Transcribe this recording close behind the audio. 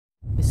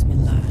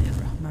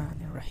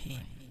Bismillahirrahmanirrahim.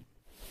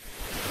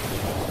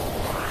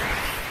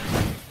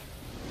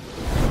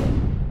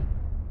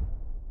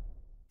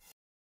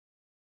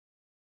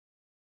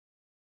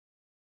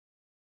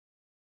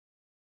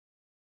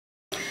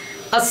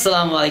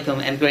 Assalamu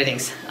alaikum and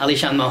greetings,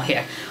 AliShanMao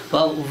here.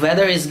 Well,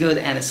 weather is good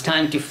and it's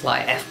time to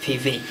fly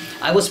FPV.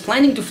 I was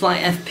planning to fly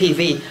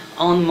FPV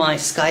on my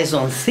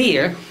Skyzone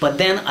Theer, but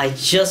then I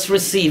just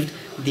received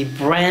the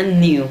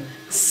brand new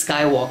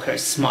Skywalker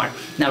Smart.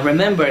 Now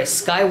remember,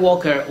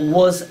 Skywalker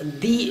was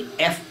the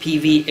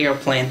FPV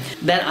airplane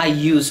that I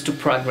used to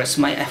progress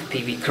my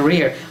FPV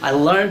career. I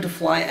learned to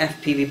fly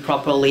FPV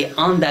properly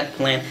on that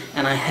plane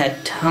and I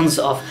had tons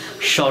of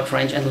short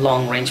range and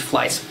long range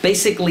flights.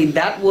 Basically,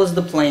 that was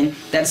the plane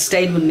that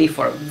stayed with me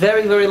for a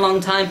very, very long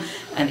time,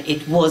 and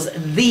it was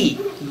the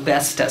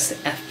bestest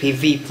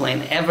FPV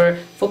plane ever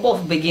for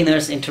both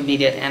beginners,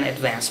 intermediate and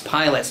advanced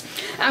pilots.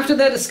 After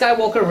that,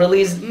 Skywalker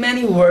released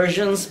many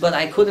versions, but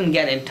I couldn't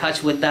get in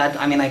touch with that.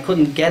 I mean, I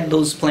couldn't get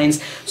those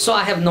planes, so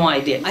I have no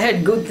idea. I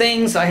heard good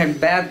things, I heard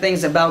bad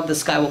things about the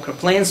Skywalker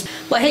planes,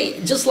 but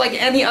hey, just like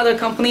any other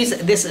companies,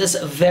 this is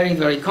very,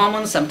 very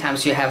common.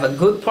 Sometimes you have a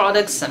good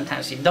product,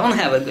 sometimes you don't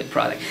have a good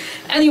product.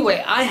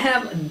 Anyway, I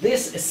have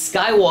this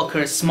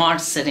Skywalker Smart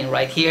sitting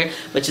right here,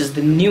 which is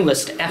the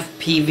newest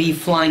FPV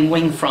flying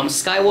wing from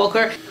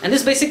Skywalker, and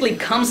this basically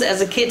comes as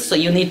a kit, so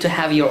you need to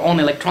have your own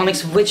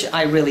electronics, which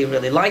I really,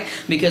 really like,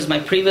 because my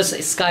previous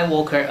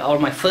Skywalker, or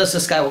my first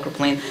Skywalker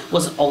plane,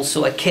 was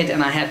also a kit,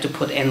 and I had to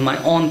put in my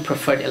own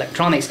preferred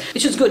electronics,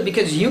 which is good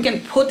because you can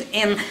put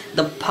in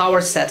the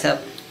power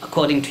setup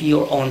according to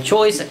your own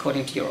choice,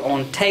 according to your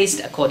own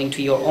taste, according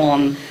to your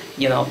own,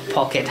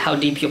 pocket, how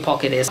deep your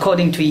pocket is,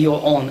 according to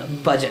your own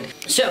budget.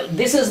 So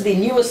this is the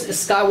newest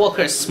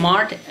Skywalker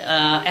Smart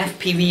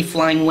FPV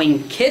flying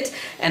wing kit,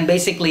 and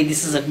basically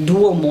this is a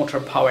dual motor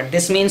power.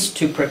 This means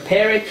to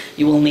prepare it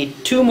you will need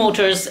 2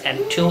 motors and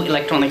 2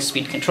 electronic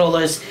speed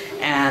controllers,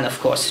 and of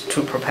course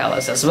 2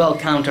 propellers as well,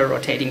 counter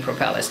rotating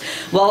propellers.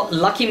 Well,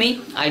 lucky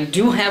me, I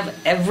do have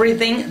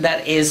everything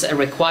that is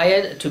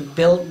required to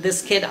build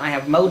this kit. I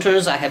have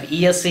motors, I have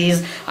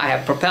ESCs, I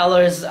have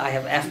propellers, I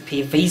have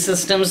FPV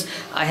systems,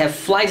 I have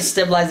flight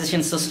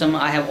stabilization system,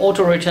 I have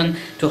auto return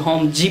to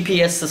home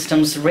GPS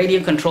systems,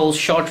 radio controls,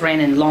 short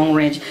range and long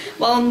range.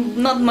 Well,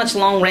 not much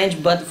long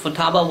range, but for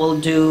Taba will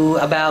do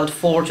about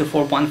 4 to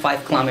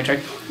 4.5 kilometer,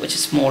 which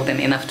is more than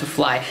enough to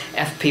fly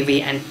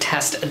FPV and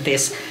test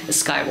this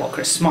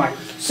Skywalker Smart.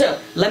 So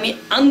let me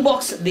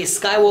unbox the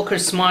Skywalker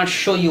Smart,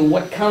 show you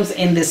what comes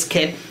in this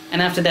kit,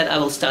 and after that I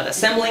will start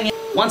assembling it.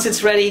 Once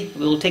it's ready,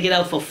 we will take it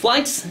out for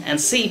flights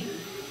and see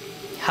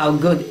how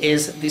good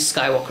is the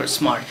Skywalker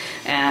Smart,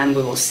 and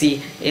we will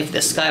see if the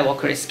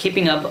Skywalker is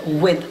keeping up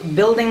with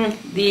building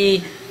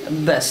the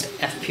best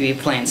FPV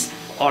planes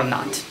or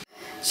not.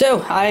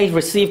 So I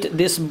received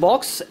this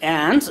box,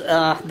 and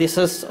this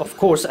is of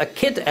course a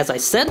kit, as I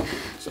said.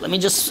 So let me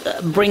just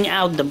bring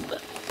out the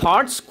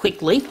parts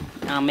quickly.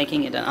 I'm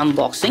making it an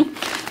unboxing.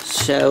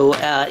 So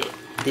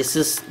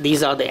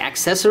these are the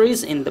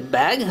accessories in the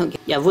bag. Okay.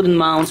 Yeah, wooden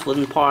mounts,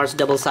 wooden parts,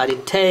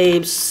 double-sided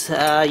tapes.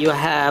 You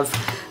have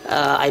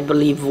I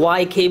believe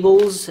Y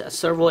cables,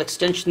 servo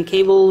extension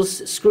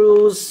cables,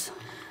 screws,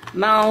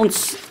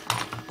 mounts,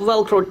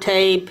 Velcro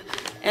tape,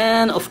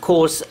 and of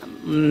course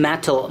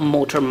metal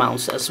motor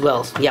mounts as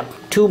well. Yep,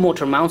 2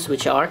 motor mounts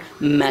which are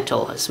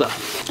metal as well.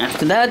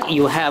 After that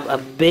you have a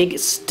big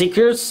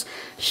stickers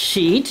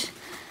sheet,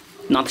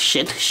 not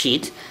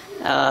sheet,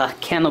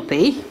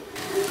 canopy.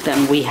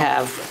 Then we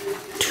have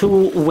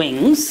 2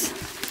 wings,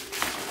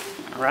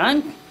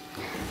 alright,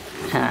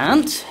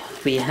 and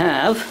we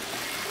have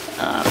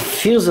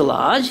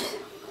fuselage.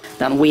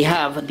 Then we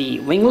have the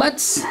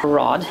winglets,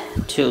 rod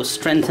to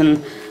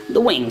strengthen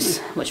the wings,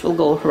 which will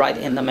go right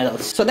in the middle.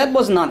 So that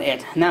was not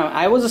it. Now,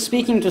 I was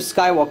speaking to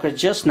Skywalker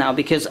just now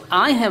because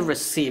I have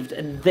received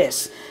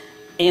this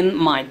in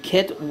my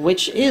kit,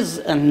 which is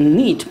a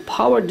neat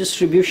power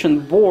distribution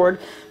board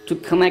to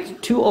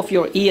connect 2 of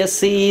your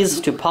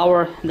ESCs to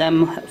power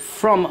them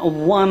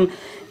from one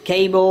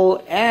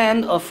cable,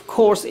 and of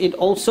course it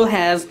also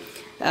has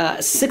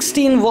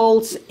 16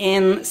 volts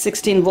in,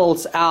 16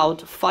 volts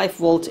out, 5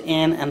 volt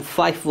in and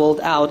 5 volt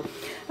out,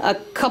 a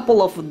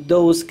couple of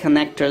those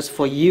connectors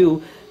for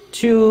you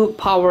to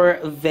power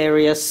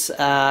various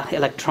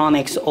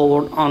electronics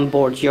on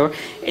board your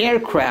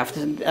aircraft.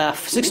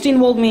 16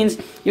 volt means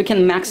you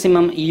can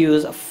maximum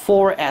use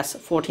 4S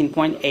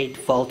 14.8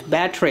 volt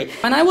battery.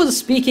 When I was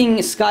speaking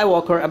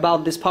Skywalker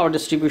about this power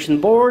distribution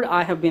board,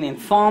 I have been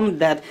informed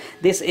that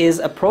this is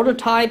a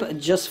prototype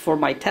just for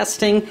my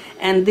testing,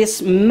 and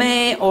this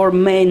may or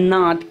may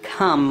not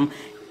come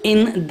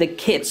in the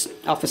kits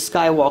of a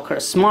Skywalker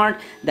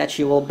Smart that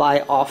you will buy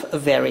off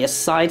various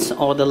sites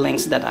or the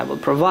links that I will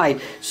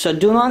provide. So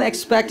do not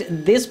expect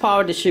this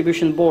power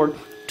distribution board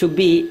to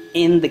be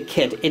in the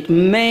kit. It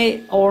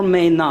may or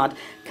may not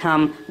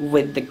come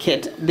with the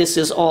kit. This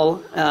is all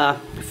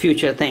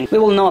future thing. We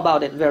will know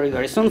about it very,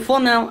 very soon.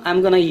 For now,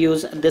 I'm gonna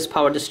use this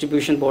power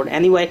distribution board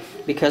anyway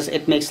because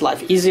it makes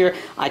life easier.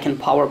 I can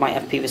power my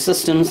FPV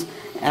systems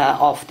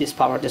of this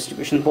power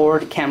distribution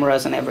board,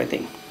 cameras and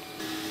everything.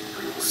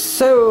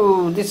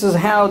 So this is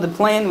how the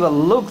plane will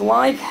look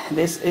like.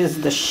 This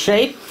is the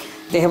shape.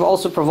 They have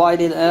also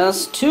provided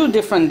us two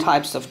different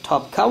types of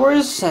top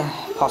covers,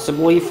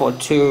 possibly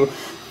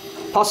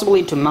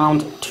to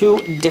mount two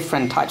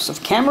different types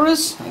of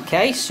cameras.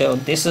 Okay, so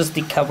this is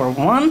the cover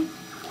one.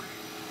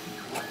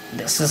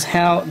 This is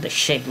how the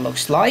shape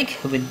looks like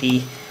with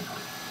the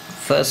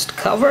first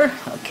cover.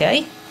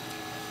 Okay,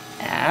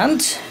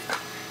 and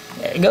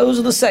there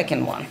goes the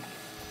second one.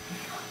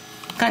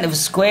 Kind of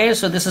square,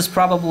 so this is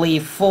probably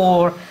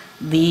for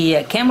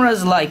the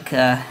cameras like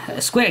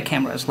square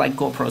cameras like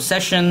GoPro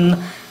Session,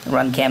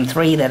 RunCam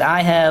 3 that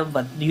I have,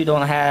 but you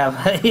don't have.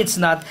 It's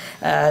not,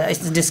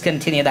 it's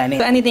discontinued. I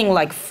mean, anything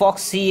like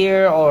Fox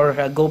here or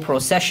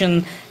GoPro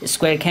Session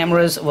square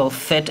cameras will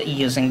fit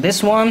using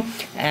this one,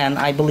 and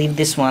I believe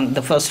this one,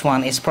 the first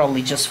one, is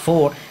probably just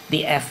for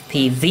the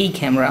FPV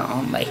camera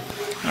only.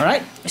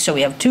 Alright, so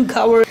we have two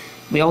covers.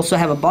 We also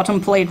have a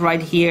bottom plate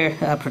right here,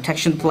 a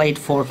protection plate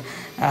for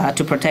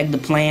to protect the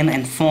plane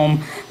and foam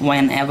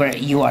whenever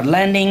you are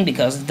landing,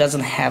 because it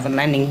doesn't have a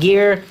landing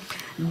gear.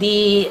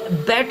 The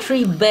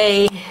battery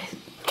bay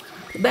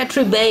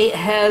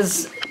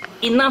has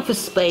enough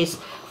space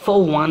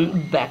for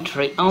one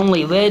battery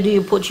only. Where do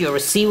you put your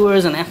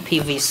receivers and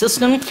FPV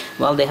system?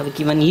 Well, they have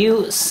given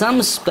you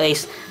some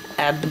space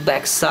at the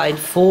back side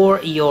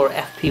for your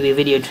FPV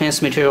video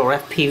transmitter or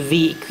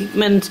FPV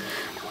equipment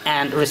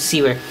and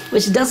receiver,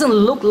 which doesn't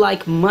look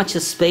like much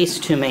space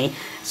to me.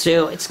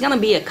 So it's gonna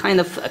be a kind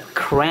of a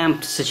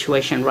cramped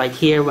situation right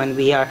here when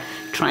we are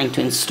trying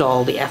to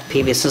install the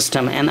FPV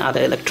system and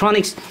other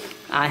electronics.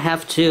 I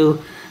have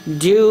to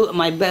do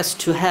my best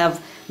to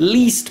have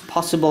least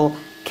possible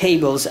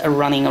cables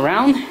running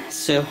around,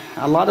 so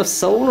a lot of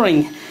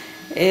soldering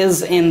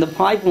is in the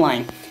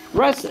pipeline.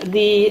 Rest,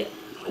 the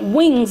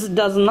wings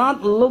does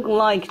not look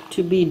like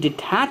to be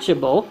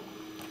detachable.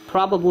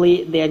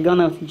 Probably they're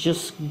gonna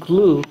just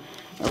glue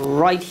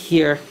right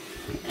here,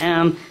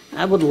 and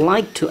I would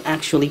like to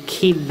actually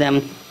keep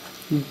them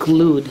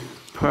glued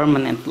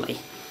permanently,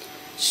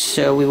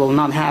 so we will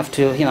not have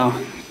to, you know,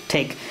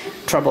 take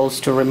troubles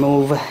to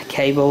remove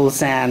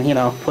cables and, you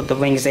know, put the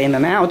wings in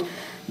and out,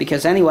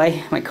 because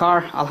anyway, my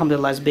car,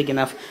 alhamdulillah, is big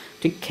enough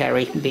to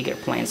carry bigger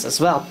planes as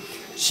well.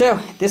 So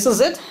this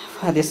is it.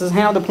 This is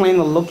how the plane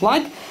will look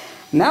like.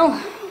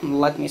 Now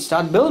let me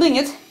start building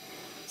it,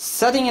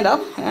 setting it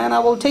up, and I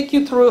will take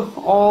you through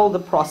all the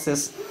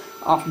process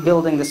of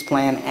building this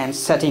plane and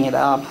setting it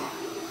up,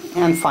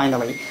 and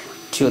finally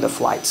to the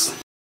flights.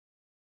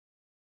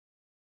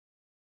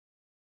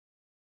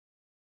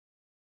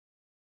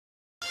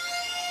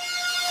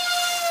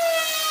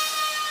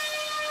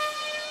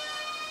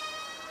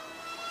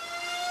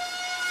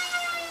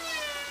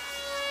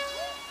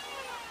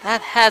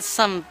 That has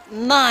some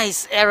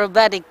nice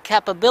aerobatic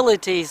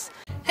capabilities.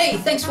 Hey,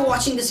 thanks for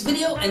watching this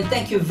video, and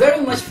thank you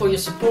very much for your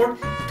support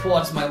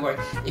towards my work.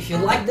 If you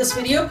like this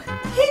video,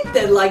 hit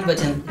that like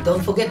button.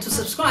 Don't forget to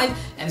subscribe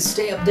and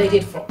stay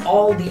updated for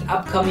all the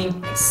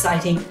upcoming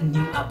exciting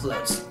new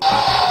uploads.